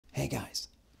Hey guys,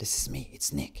 this is me,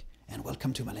 it's Nick, and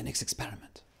welcome to my Linux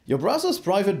experiment. Your browser's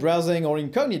private browsing or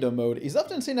incognito mode is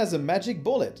often seen as a magic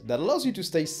bullet that allows you to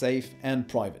stay safe and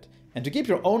private, and to keep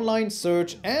your online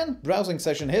search and browsing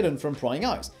session hidden from prying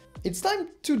eyes. It's time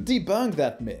to debunk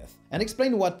that myth and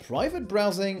explain what private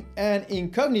browsing and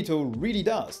incognito really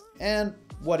does and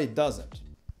what it doesn't.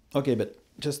 Okay, but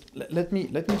just let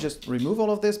me just remove all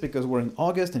of this because we're in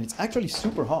August and it's actually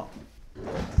super hot.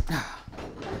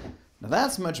 Now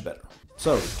that's much better.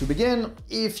 So, to begin,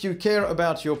 if you care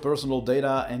about your personal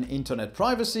data and internet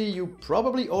privacy, you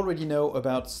probably already know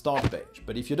about Startpage.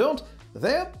 But if you don't,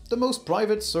 they're the most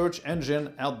private search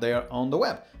engine out there on the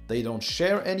web. They don't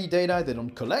share any data, they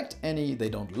don't collect any, they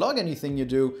don't log anything you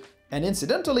do. And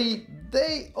incidentally,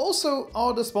 they also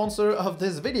are the sponsor of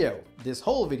this video, this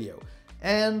whole video.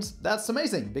 And that's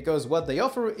amazing, because what they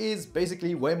offer is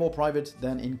basically way more private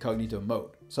than incognito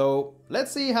mode. So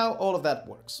let's see how all of that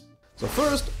works. So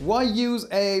first, why use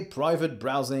a private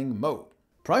browsing mode?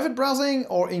 Private browsing,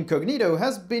 or incognito,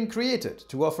 has been created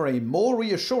to offer a more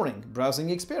reassuring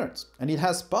browsing experience, and it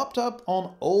has popped up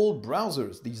on all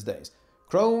browsers these days.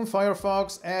 Chrome,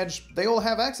 Firefox, Edge, they all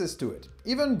have access to it.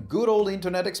 Even good old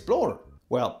Internet Explorer.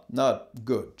 Well, not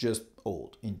good, just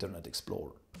old Internet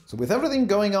Explorer. So with everything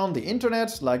going on the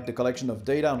internet, like the collection of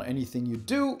data on anything you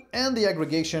do, and the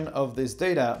aggregation of this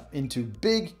data into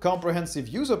big, comprehensive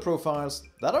user profiles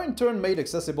that are in turn made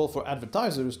accessible for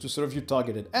advertisers to serve you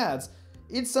targeted ads,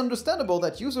 it's understandable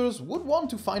that users would want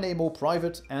to find a more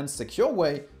private and secure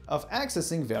way of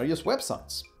accessing various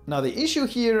websites. Now the issue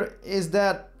here is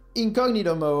that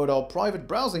incognito mode or private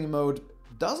browsing mode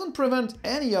doesn't prevent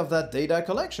any of that data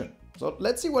collection. So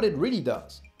let's see what it really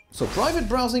does. So private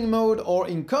browsing mode or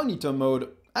incognito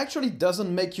mode actually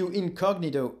doesn't make you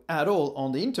incognito at all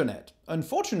on the internet.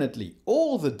 Unfortunately,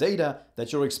 all the data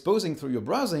that you're exposing through your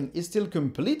browsing is still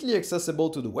completely accessible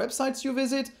to the websites you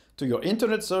visit, to your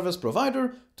internet service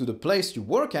provider, to the place you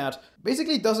work at.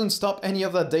 Basically, it doesn't stop any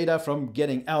of that data from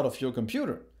getting out of your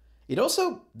computer. It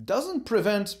also doesn't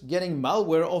prevent getting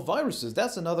malware or viruses.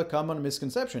 That's another common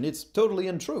misconception. It's totally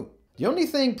untrue. The only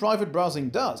thing private browsing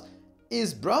does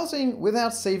is browsing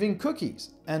without saving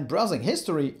cookies and browsing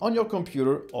history on your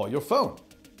computer or your phone.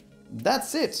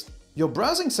 That's it. Your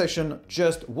browsing session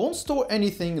just won't store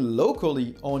anything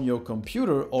locally on your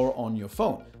computer or on your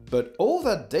phone, but all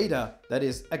that data that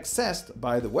is accessed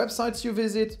by the websites you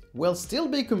visit will still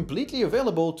be completely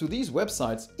available to these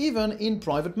websites even in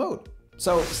private mode.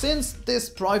 So since this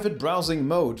private browsing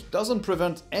mode doesn't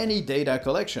prevent any data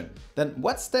collection, then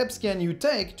what steps can you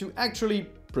take to actually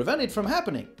prevent it from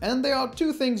happening? And there are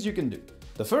two things you can do.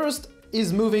 The first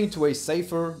is moving to a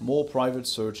safer, more private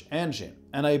search engine.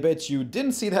 And I bet you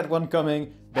didn't see that one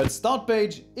coming, but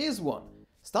Startpage is one.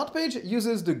 Startpage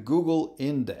uses the Google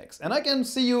index. And I can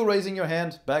see you raising your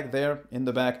hand back there in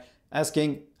the back,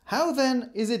 asking, how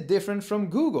then is it different from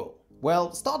Google?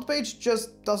 Well, Startpage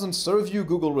just doesn't serve you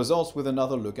Google results with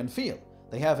another look and feel.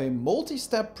 They have a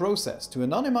multi-step process to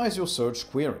anonymize your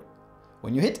search query.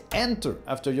 When you hit enter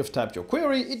after you've typed your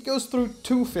query, it goes through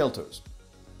two filters.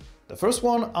 The first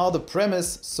one are the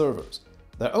premise servers.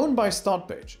 They're owned by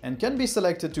Startpage and can be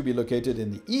selected to be located in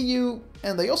the EU,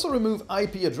 and they also remove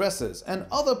IP addresses and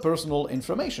other personal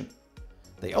information.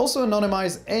 They also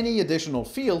anonymize any additional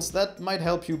fields that might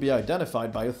help you be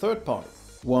identified by a third party.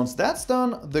 Once that's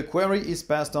done, the query is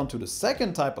passed on to the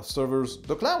second type of servers,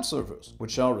 the cloud servers,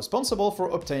 which are responsible for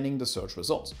obtaining the search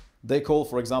results. They call,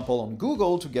 for example, on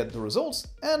Google to get the results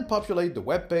and populate the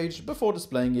web page before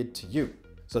displaying it to you.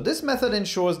 So this method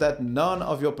ensures that none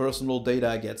of your personal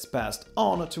data gets passed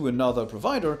on to another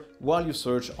provider while you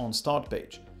search on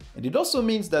Startpage. And it also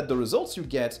means that the results you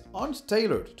get aren't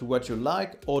tailored to what you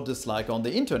like or dislike on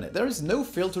the internet. There is no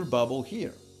filter bubble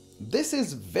here. This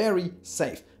is very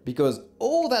safe, because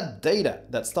all that data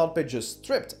that Startpage just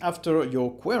stripped after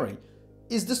your query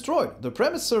is destroyed. The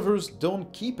premise servers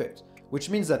don't keep it, which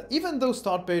means that even though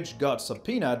Startpage got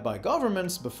subpoenaed by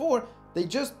governments before, they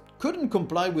just couldn't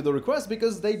comply with the request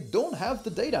because they don't have the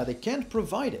data, they can't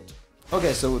provide it.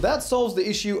 Okay, so that solves the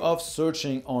issue of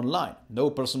searching online. No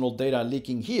personal data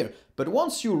leaking here, but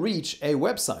once you reach a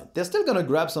website, they're still gonna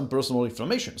grab some personal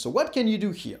information. So what can you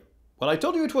do here? Well, I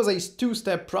told you it was a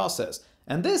two-step process,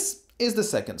 and this is the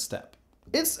second step.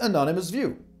 It's Anonymous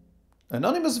View.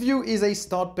 Anonymous View is a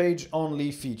Startpage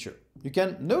only feature. You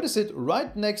can notice it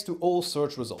right next to all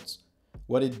search results.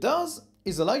 What it does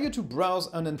is allow you to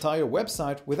browse an entire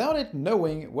website without it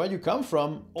knowing where you come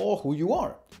from or who you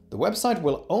are. The website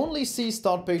will only see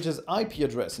Startpage's IP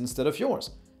address instead of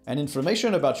yours, and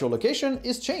information about your location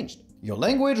is changed. Your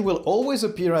language will always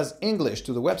appear as English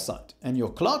to the website, and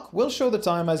your clock will show the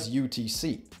time as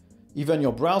UTC. Even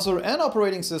your browser and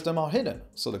operating system are hidden,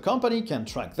 so the company can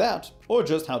track that, or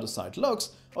just how the site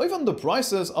looks, or even the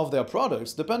prices of their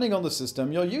products depending on the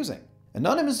system you're using.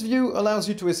 Anonymous view allows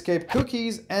you to escape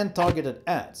cookies and targeted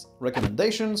ads,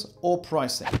 recommendations, or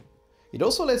pricing. It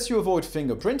also lets you avoid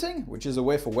fingerprinting, which is a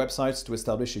way for websites to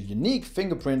establish a unique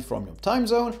fingerprint from your time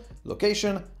zone,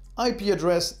 location, IP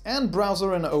address, and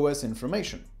browser and OS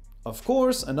information. Of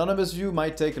course, anonymous view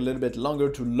might take a little bit longer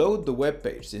to load the web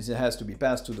page since it has to be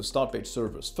passed to the startpage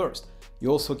servers first. You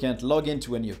also can't log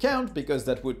into any account because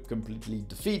that would completely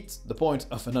defeat the point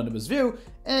of anonymous view,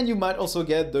 and you might also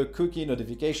get the cookie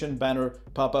notification banner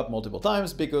pop up multiple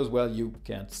times because, well, you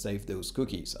can't save those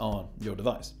cookies on your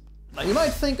device. Now, you might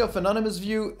think of anonymous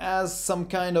view as some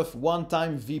kind of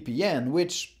one-time VPN,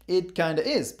 which it kinda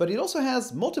is, but it also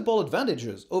has multiple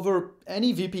advantages over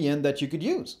any VPN that you could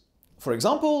use. For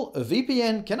example, a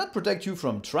VPN cannot protect you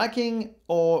from tracking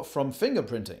or from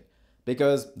fingerprinting,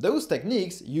 because those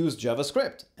techniques use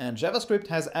JavaScript, and JavaScript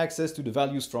has access to the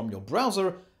values from your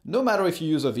browser, no matter if you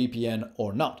use a VPN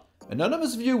or not.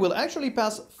 Anonymous view will actually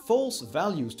pass false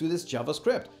values to this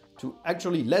JavaScript to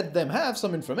actually let them have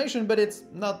some information, but it's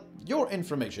not your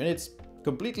information, it's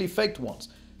completely faked ones,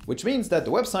 which means that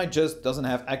the website just doesn't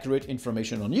have accurate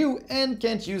information on you and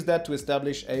can't use that to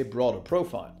establish a broader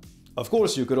profile. Of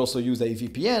course, you could also use a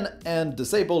VPN and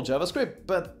disable JavaScript,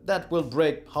 but that will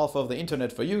break half of the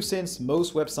internet for you since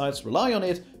most websites rely on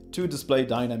it to display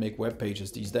dynamic web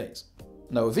pages these days.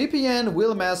 Now, a VPN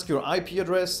will mask your IP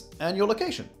address and your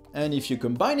location, and if you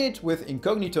combine it with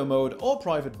incognito mode or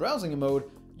private browsing mode,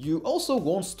 you also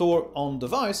won't store on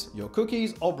device your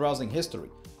cookies or browsing history,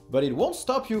 but it won't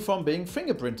stop you from being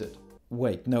fingerprinted.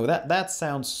 Wait, no, that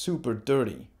sounds super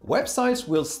dirty. Websites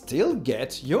will still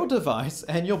get your device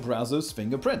and your browser's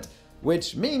fingerprint,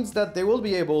 which means that they will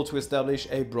be able to establish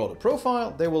a broader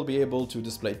profile, they will be able to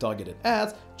display targeted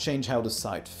ads, change how the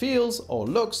site feels or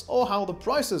looks, or how the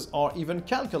prices are even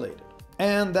calculated.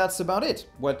 And that's about it.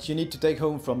 What you need to take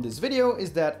home from this video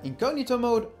is that incognito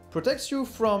mode protects you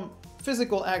from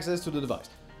physical access to the device.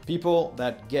 People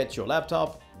that get your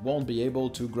laptop won't be able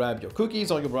to grab your cookies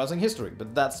or your browsing history,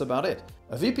 but that's about it.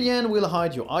 A VPN will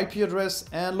hide your IP address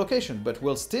and location, but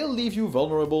will still leave you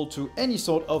vulnerable to any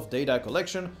sort of data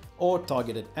collection or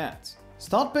targeted ads.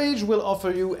 Startpage will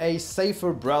offer you a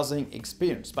safer browsing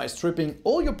experience by stripping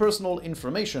all your personal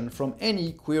information from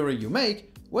any query you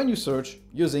make when you search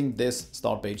using this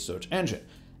Startpage search engine.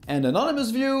 And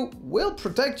anonymous view will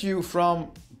protect you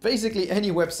from basically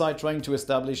any website trying to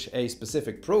establish a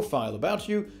specific profile about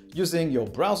you using your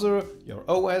browser, your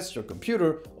OS, your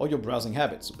computer, or your browsing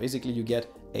habits. So basically you get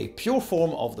a pure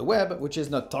form of the web which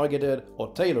is not targeted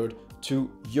or tailored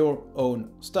to your own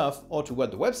stuff or to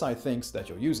what the website thinks that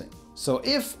you're using. So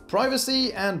if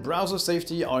privacy and browser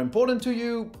safety are important to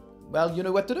you, well, you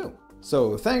know what to do.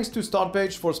 So thanks to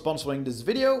Startpage for sponsoring this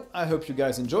video. I hope you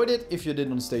guys enjoyed it. If you did,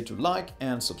 don't stay to like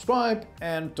and subscribe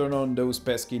and turn on those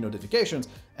pesky notifications.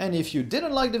 And if you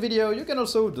didn't like the video, you can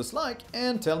also dislike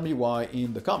and tell me why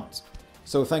in the comments.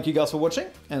 So thank you guys for watching,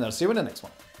 and I'll see you in the next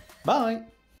one.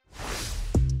 Bye!